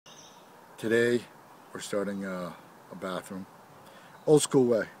Today we're starting a bathroom. Old school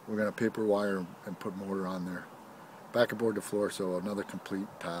way. We're going to paper wire and put mortar on there. Backboard the floor, so another complete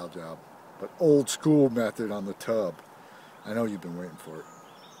tile job. But old school method on the tub. I know you've been waiting for it,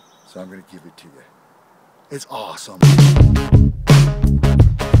 so I'm going to give it to you. It's awesome.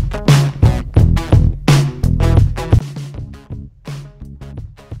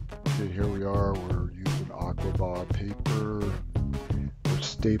 Okay, here we are. We're using Aquabar paper.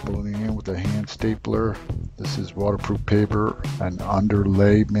 Stapling in with a hand stapler. This is waterproof paper and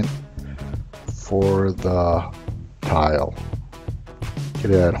underlayment for the tile.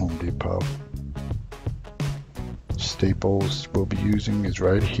 Get it at Home Depot. Staples we'll be using is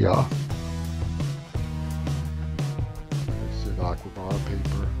right here. This is Aquabar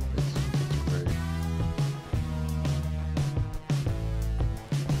paper. It's great.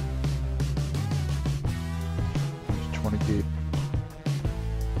 There's 20 gauge.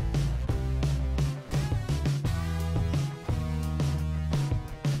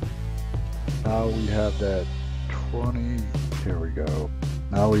 Now we have that 20, here we go.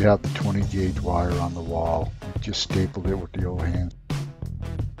 Now we have the 20 gauge wire on the wall. We just stapled it with the old hand.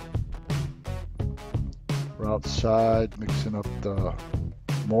 We're outside mixing up the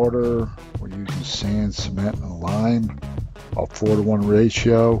mortar. We're using sand, cement, and lime. A 4-to-1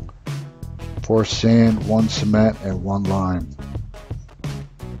 ratio. 4 sand, 1 cement, and 1 lime.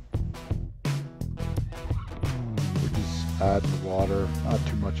 Adding the water, not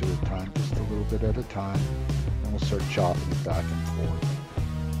too much at a time, just a little bit at a time, and we'll start chopping it back and forth.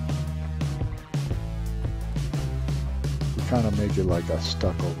 We kind of make it like a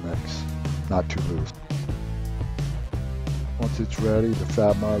stucco mix, not too loose. Once it's ready, the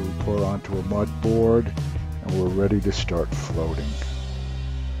FatMud we pour onto a mud board, and we're ready to start floating.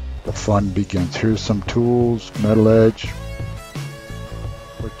 The fun begins. Here's some tools, metal edge,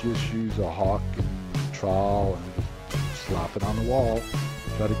 but just use a hawk and trowel and slap it on the wall.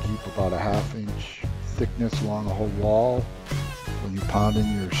 Try to keep about a 1/2 inch thickness along the whole wall. When you pound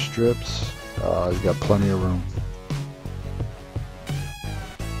in your strips, you got plenty of room.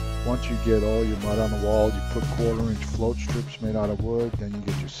 Once you get all your mud on the wall, you put 1/4 inch float strips made out of wood. Then you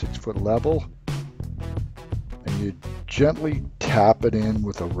get your 6-foot level, and you gently tap it in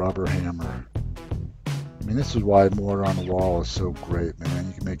with a rubber hammer. I mean, this is why mortar on the wall is so great, man.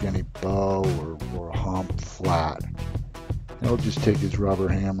 You can make any bow or hump flat. He'll just take his rubber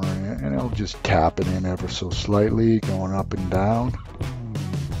hammer and he'll just tap it in ever so slightly, going up and down.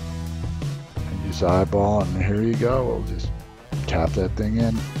 And just eyeball, and here you go. We'll just tap that thing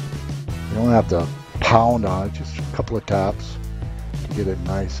in. You don't have to pound on it, just a couple of taps to get it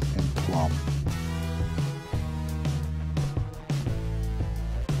nice and plumb.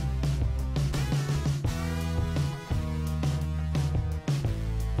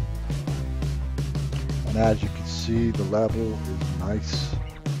 And as you can see, the level is nice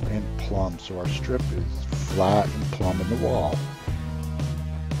and plumb, so our strip is flat and plumb in the wall.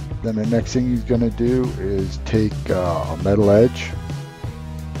 Then the next thing he's going to do is take a metal edge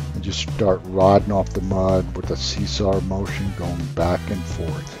and just start rodding off the mud with a seesaw motion, going back and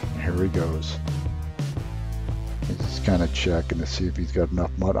forth. And here he goes. He's just kind of checking to see if he's got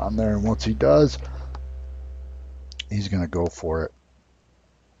enough mud on there, and once he does, he's going to go for it.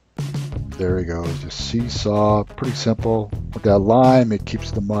 There he goes, just seesaw, pretty simple. With that lime, it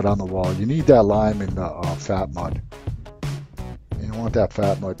keeps the mud on the wall. You need that lime in the FatMud. You don't want that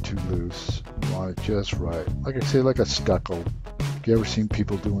FatMud too loose. You want it just right. Like I say, like a stucco. You ever seen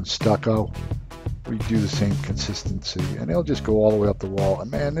people doing stucco? We do the same consistency, and it'll just go all the way up the wall. And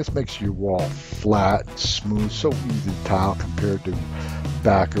man, this makes your wall flat and smooth, so easy to tile compared to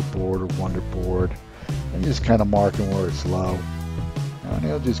backer board or wonder board. And just kind of marking where it's low. And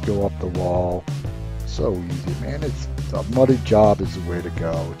he'll just go up the wall. So easy, man. It's a muddy job is the way to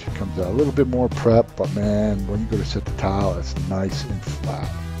go. It just comes out a little bit more prep, but man, when you go to set the tile, it's nice and flat.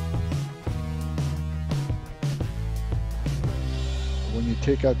 When you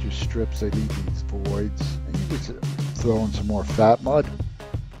take out your strips, they leave these voids, and you just throw in some more FatMud.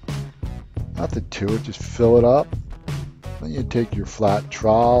 Nothing to it, just fill it up. Then you take your flat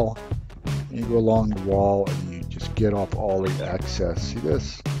trowel, and you go along the wall, and you just get off all the excess. See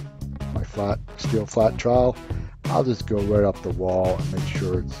this? My steel flat trowel. I'll just go right up the wall and make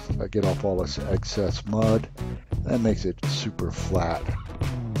sure I get off all this excess mud. That makes it super flat.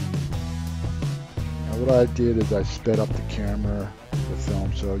 Now what I did is I sped up the camera, the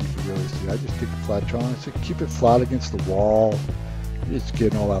film, so you can really see. I just take the flat trowel and I said keep it flat against the wall. You're just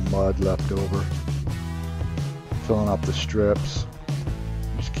getting all that mud left over. Filling up the strips.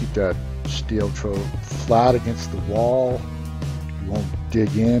 Just keep that steel trowel flat against the wall. You won't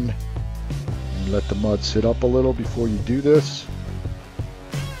dig in. And let the mud sit up a little before you do this.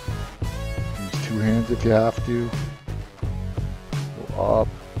 Use two hands if you have to. Go up.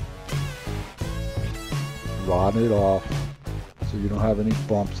 Rod it off so you don't have any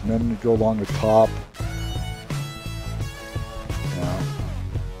bumps. And then you go along the top.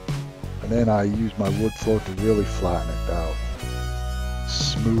 And then I use my wood float to really flatten it out.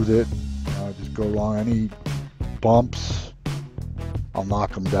 Smooth it. Just go along any bumps. I'll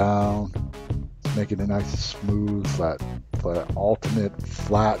knock them down. Make it a nice smooth, flat, ultimate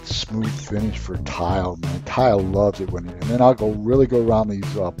flat, smooth finish for tile, man. Tile loves it when. And then I'll really go around these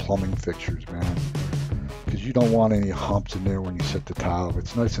plumbing fixtures, man, because you don't want any humps in there when you set the tile. If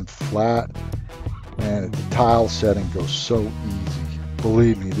it's nice and flat, and the tile setting goes so easy.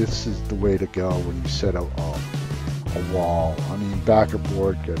 Believe me, this is the way to go when you set a wall. I mean, backer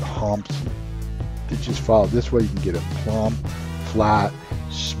board, get humps. They just follow this way. You can get it plumb, flat,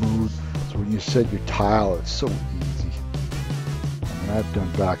 smooth. So when you set your tile, it's so easy. I mean, I've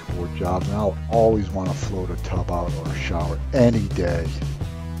done backboard jobs, and I'll always want to float a tub out or a shower any day.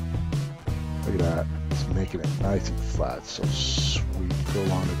 Look at that. It's making it nice and flat. So sweet. Go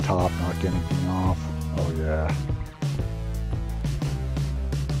along the top, knock anything off. Oh, yeah.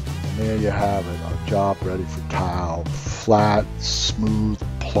 And there you have it. A job ready for tile. Flat, smooth,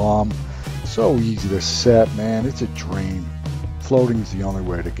 plumb. So easy to set, man. It's a dream. Floating is the only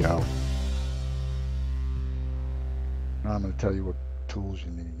way to go. Now I'm going to tell you what tools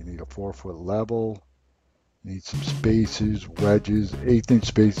you need. You need a 4-foot level. You need some spacers, wedges. 1/8"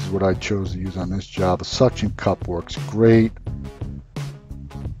 space is what I chose to use on this job. A suction cup works great.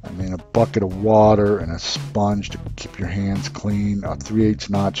 I mean, a bucket of water and a sponge to keep your hands clean. A 3/8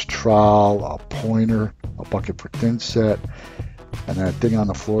 notch trowel, a pointer, a bucket for thin set. And that thing on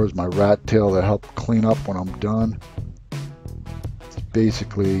the floor is my rat tail that helps clean up when I'm done.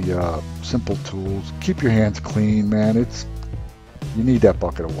 Basically simple tools. Keep your hands clean, man. You need that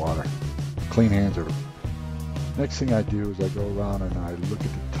bucket of water. Clean hands are. Next thing I do is I go around and I look at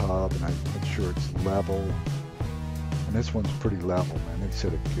the tub and I make sure it's level. And this one's pretty level, man. They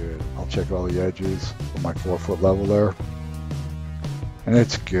set it good. I'll check all the edges with my 4-foot level there. And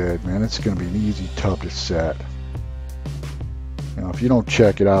it's good, man. It's going to be an easy tub to set. You know, if you don't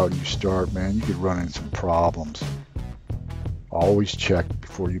check it out and you start, man, you could run into some problems. Always check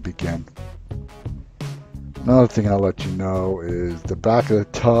before you begin. Another thing I'll let you know is the back of the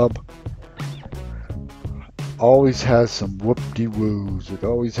tub always has some whoop-de-woos. It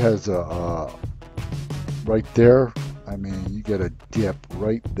always has a right there. I mean, you get a dip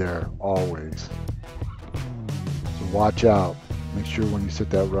right there always. So watch out. Make sure when you set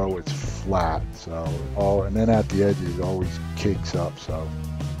that row it's flat. So and then at the edges it always cakes up. So.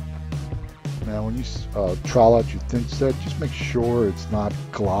 Now when you trowel out your thin set, just make sure it's not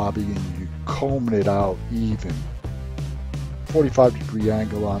globby and you combing it out even. 45-degree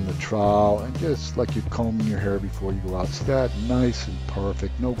angle on the trowel, and just like you're combing your hair before you go out. So that nice and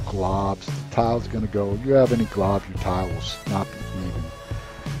perfect, no globs. The tile's going to go. If you have any globs, your tile will not be even.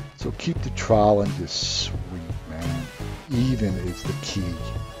 So keep the trowel and just sweet, man. Even is the key.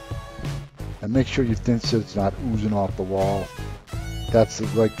 And make sure your thin set's not oozing off the wall. That's the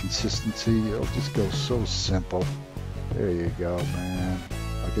right consistency. It'll just go so simple. There you go, man.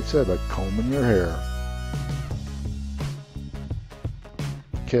 Like I said, like combing your hair.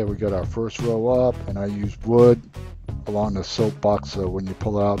 Okay, we got our first row up, and I use wood along the soapbox so when you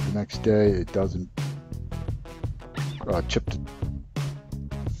pull it out the next day, it doesn't chip.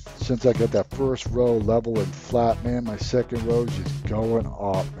 Since I got that first row level and flat, man, my second row is just going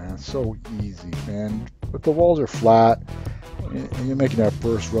up, man. So easy, man. But the walls are flat, and you're making that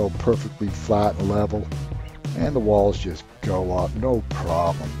first row perfectly flat and level, and the walls just go up, no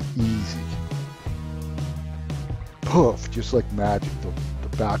problem, easy. Poof, just like magic,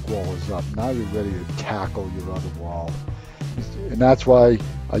 the back wall is up. Now you're ready to tackle your other wall. And that's why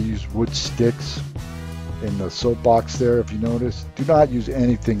I use wood sticks in the soapbox there. If you notice, do not use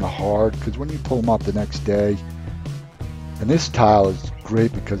anything hard, because when you pull them up the next day, and this tile is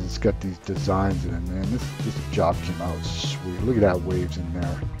great because it's got these designs in it, man. This job came out sweet. Look at that waves in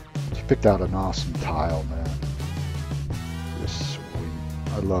there. She picked out an awesome tile, man. Just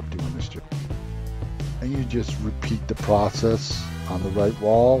sweet. I love doing this job. And you just repeat the process on the right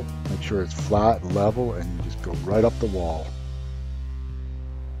wall. Make sure it's flat and level, and you just go right up the wall.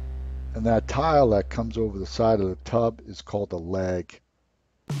 And that tile that comes over the side of the tub is called a leg.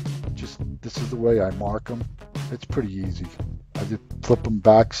 This is the way I mark them. It's pretty easy. I just flip them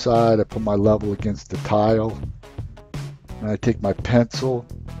backside. I put my level against the tile, and I take my pencil.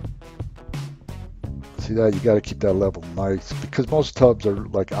 See, See that? You got to keep that level nice because most tubs are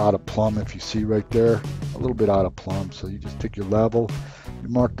like out of plumb. If you see right there, a little bit out of plumb. So you just take your level, you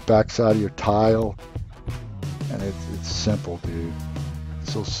mark the back side of your tile, and it's simple, dude.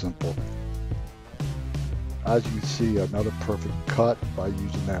 It's so simple. As you can see, another perfect cut by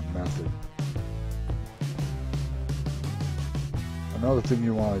using that method. Another thing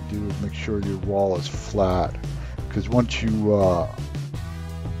you want to do is make sure your wall is flat, because once you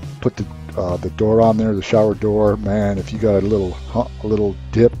put the door on there, the shower door, man, if you got a little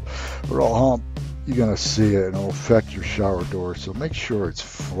dip or a hump, you're gonna see it and it'll affect your shower door. So make sure it's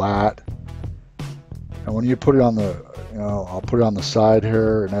flat. And when you put it on the, I'll put it on the side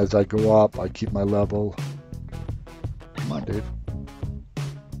here, and as I go up, I keep my level. Come on, Dave.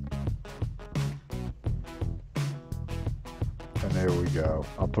 And there we go.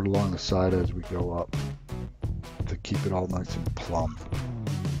 I'll put it along the side as we go up to keep it all nice and plumb.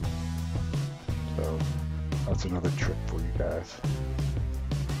 So that's another trick for you guys.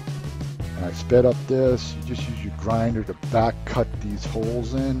 And I sped up this. You just use your grinder to back cut these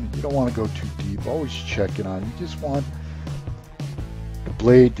holes in. You don't want to go too deep. Always check it on. You just want the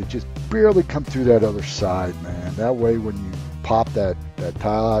blade to just barely come through that other side, man. That way when you pop that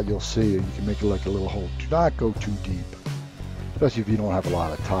tile out, you'll see it. You can make it like a little hole. Do not go too deep, especially if you don't have a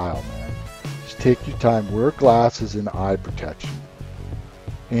lot of tile, man. Just take your time. Wear glasses and eye protection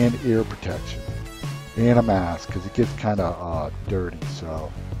and ear protection and a mask, because it gets kind of dirty, so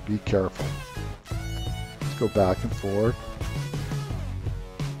be careful. Let's go back and forth.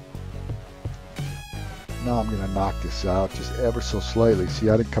 Now I'm going to knock this out just ever so slightly. See,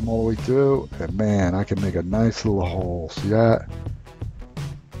 I didn't come all the way through, and man, I can make a nice little hole. See that?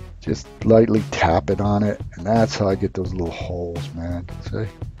 Just lightly tap it on it, and that's how I get those little holes, man. See?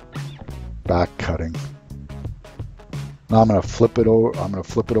 Back cutting. Now I'm going to flip it over. I'm going to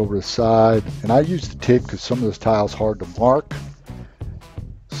flip it over the side, and I use the tape because some of this tile is hard to mark.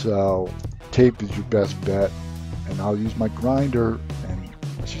 So tape is your best bet, and I'll use my grinder and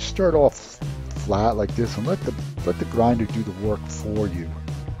just start off flat like this, and let the grinder do the work for you.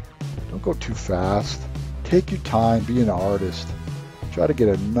 Don't go too fast. Take your time. Be an artist. Try to get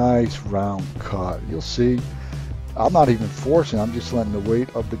a nice round cut. You'll see. I'm not even forcing. I'm just letting the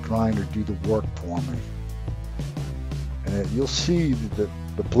weight of the grinder do the work for me. And you'll see that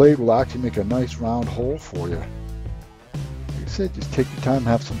the blade will actually make a nice round hole for you. Like I said, just take your time,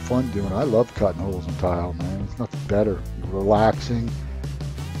 have some fun doing it. I love cutting holes in tile, man. It's nothing better. You're relaxing.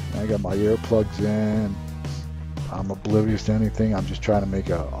 I got my earplugs in. I'm oblivious to anything. I'm just trying to make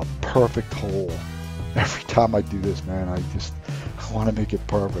a perfect hole. Every time I do this, man, I want to make it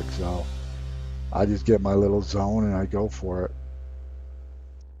perfect. So I just get my little zone and I go for it.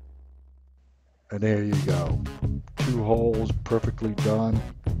 And there you go. 2 holes perfectly done.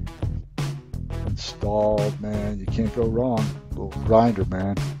 Installed, man. You can't go wrong. Little grinder,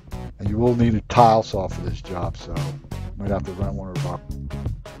 man. And you will need a tile saw for this job, so you might have to rent one of our.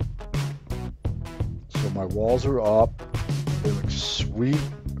 So my walls are up. They look sweet.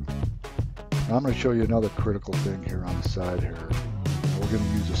 Now I'm going to show you another critical thing here on the side here. Now we're going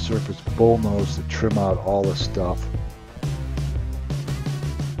to use a surface bullnose to trim out all this stuff.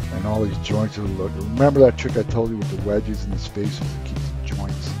 And all these joints are look. Remember that trick I told you with the wedges and the spacers that keeps the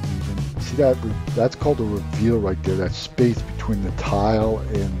joints even? See that? That's called a reveal right there. That space between the tile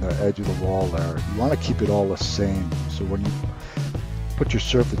and the edge of the wall there. You want to keep it all the same. So when you put your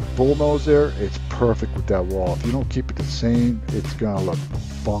surface bullnose there, it's perfect with that wall. If you don't keep it the same, it's gonna look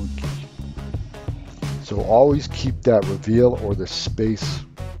funky. So always keep that reveal or the space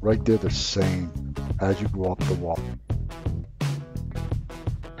right there the same as you go up the wall.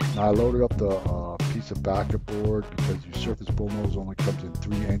 Now I loaded up the piece of backer board because your surface bullnose only comes in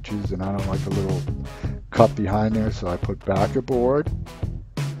 3 inches, and I don't like a little cut behind there, so I put backer board.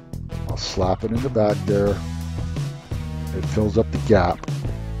 I'll slap it in the back there. It fills up the gap.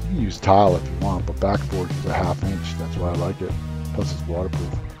 You can use tile if you want, but backboard is a 1/2 inch. That's why I like it. Plus it's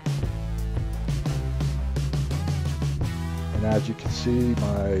waterproof. And as you can see,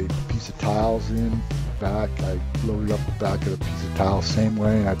 my piece of tile's in back. I loaded up the back of the piece of tile same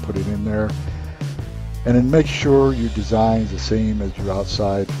way, and I put it in there. And then make sure your design is the same as your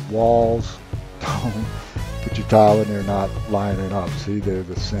outside walls. Don't put your tile in there not lining up. See, they're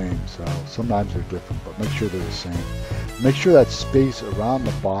the same. So sometimes they're different, but make sure they're the same. Make sure that space around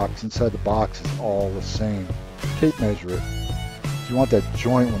the box, inside the box, is all the same. Tape measure it. You want that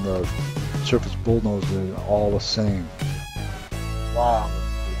joint when the surface bullnose is all the same. Wow.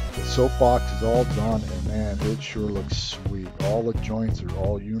 The soapbox is all done, and man, it sure looks sweet. All the joints are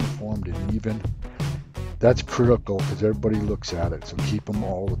all uniformed and even. That's critical because everybody looks at it, so keep them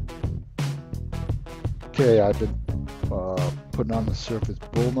all. Okay, I've been putting on the surface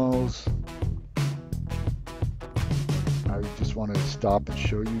bullnose. I just wanted to stop and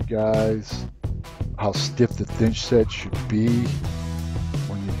show you guys how stiff the thinch set should be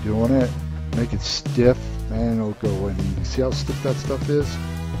when you're doing it. Make it stiff, and it'll go in easy. See how stiff that stuff is?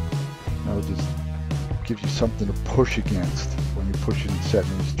 That'll just give you something to push against when you're pushing and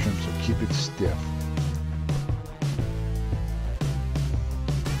setting these trims, so keep it stiff.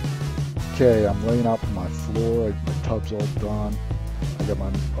 Okay, I'm laying out my floor. My tub's all done. I got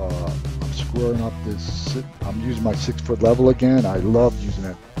my, I'm squaring up this, I'm using my 6-foot level again. I love using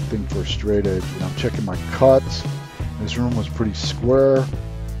that thing for a straight edge. And I'm checking my cuts. This room was pretty square.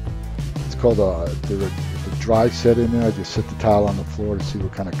 It's called the dry set in there. I just set the tile on the floor to see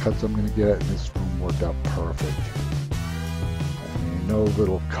what kind of cuts I'm going to get. And this room worked out perfect. I mean, no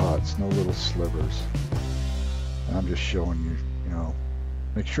little cuts, no little slivers. And I'm just showing you, you know,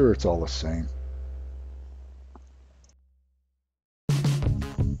 make sure it's all the same.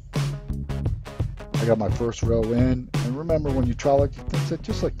 I got my first row in, and remember when you trowel your thin set,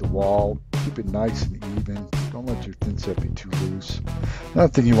 just like the wall, keep it nice and even. Don't let your thin set be too loose.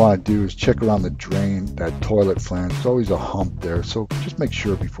 Another thing you want to do is check around the drain, that toilet flange. There's always a hump there, so just make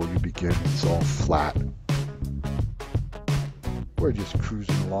sure before you begin it's all flat. We're just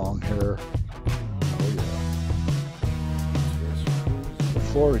cruising along here. Oh yeah. The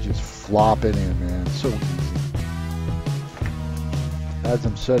floor is just flopping in, man. It's so easy. As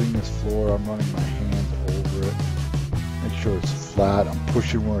I'm setting this floor, I'm running my hands over it. Make sure it's flat. I'm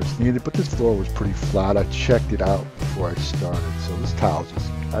pushing where it's needed, but this floor was pretty flat. I checked it out before I started, so this tile just,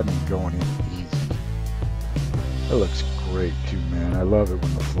 I mean, going in easy. It looks great too, man. I love it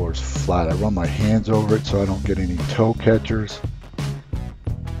when the floor is flat. I run my hands over it so I don't get any toe catchers.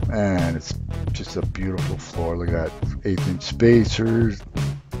 And it's just a beautiful floor. Look at that, 1/8-inch spacers.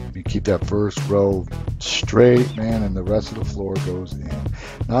 You keep that first row straight, man, and the rest of the floor goes in.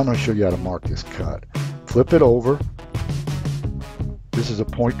 Now I'm going to show you how to mark this cut. Flip it over. This is a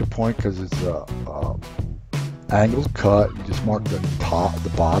point to point because it's a angled cut. You just mark the top, the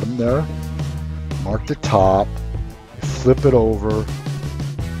bottom there. Mark the top. You flip it over,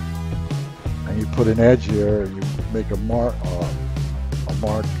 and you put an edge here, and you make a mark.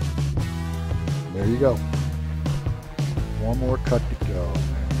 There you go. One more cut to go.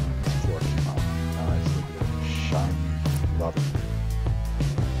 Shiny, love it.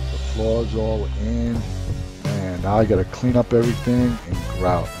 The floor's all in, and now I got to clean up everything and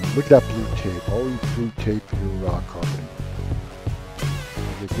grout. And look at that blue tape. Always blue tape your carpeting.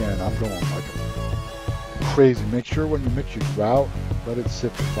 Again, I'm going like crazy. Make sure when you mix your grout, let it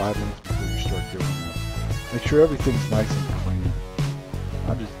sit for 5 minutes before you start doing this. Make sure everything's nice and clean.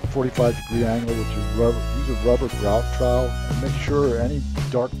 I'm just 45-degree angle with your rubber. Use a rubber grout trowel, and make sure any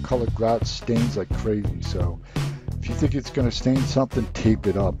dark colored grout stains like crazy. So if you think it's going to stain something, tape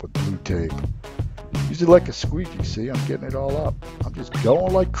it up with blue tape. Use it like a squeegee. See, I'm getting it all up. I'm just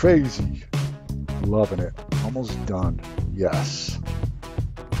going like crazy. Loving it. Almost done. Yes.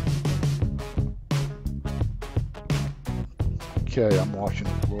 Okay, I'm washing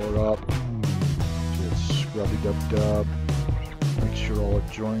the floor up. Just scrubby dub. Make sure all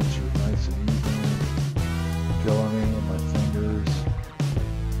the joints are nice and even. Filling in with my fingers.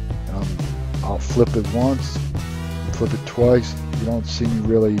 I'll flip it once, flip it twice. You don't see me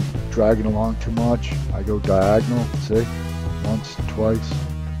really dragging along too much. I go diagonal, see? Once, twice.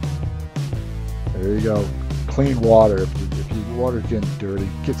 There you go. Clean water. If your water's getting dirty,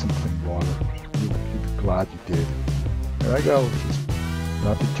 get some clean water. You'll be glad you did. There I go. Just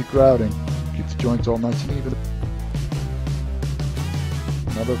nothing too grouting. Get the joints all nice and even.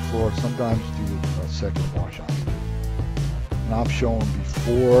 Another floor, sometimes do a second wash on it. And I'm showing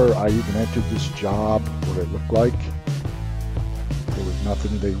before I even entered this job what it looked like. There was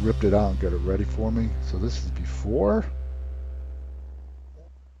nothing, they ripped it out and got it ready for me. So this is before.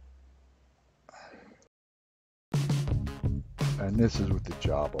 And this is with the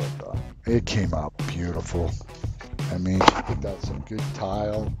job all done. It came out beautiful. I mean, picked out some good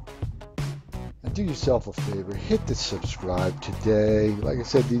tile. And do yourself a favor, hit the subscribe today. Like I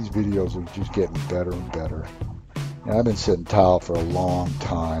said, these videos are just getting better and better. And I've been setting tile for a long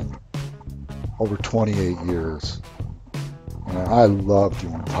time, over 28 years. And I love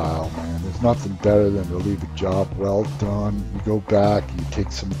doing tile, man. There's nothing better than to leave a job well done. You go back, you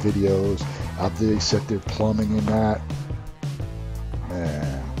take some videos after they set their plumbing in that.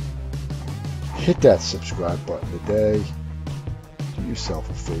 Man, hit that subscribe button today. Do yourself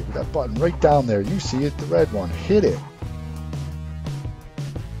a favor. That button right down there, you see it, the red one. Hit it.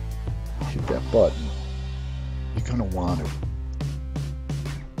 Hit that button. You're gonna want it.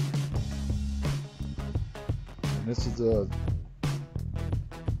 this is the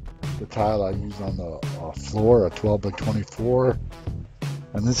tile I used on the floor, a 12 by 24.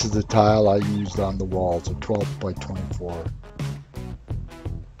 And this is the tile I used on the walls, a 12 by 24.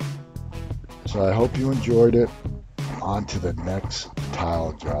 So I hope you enjoyed it. On to the next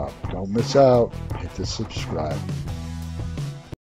tile job. Don't miss out. Hit the subscribe.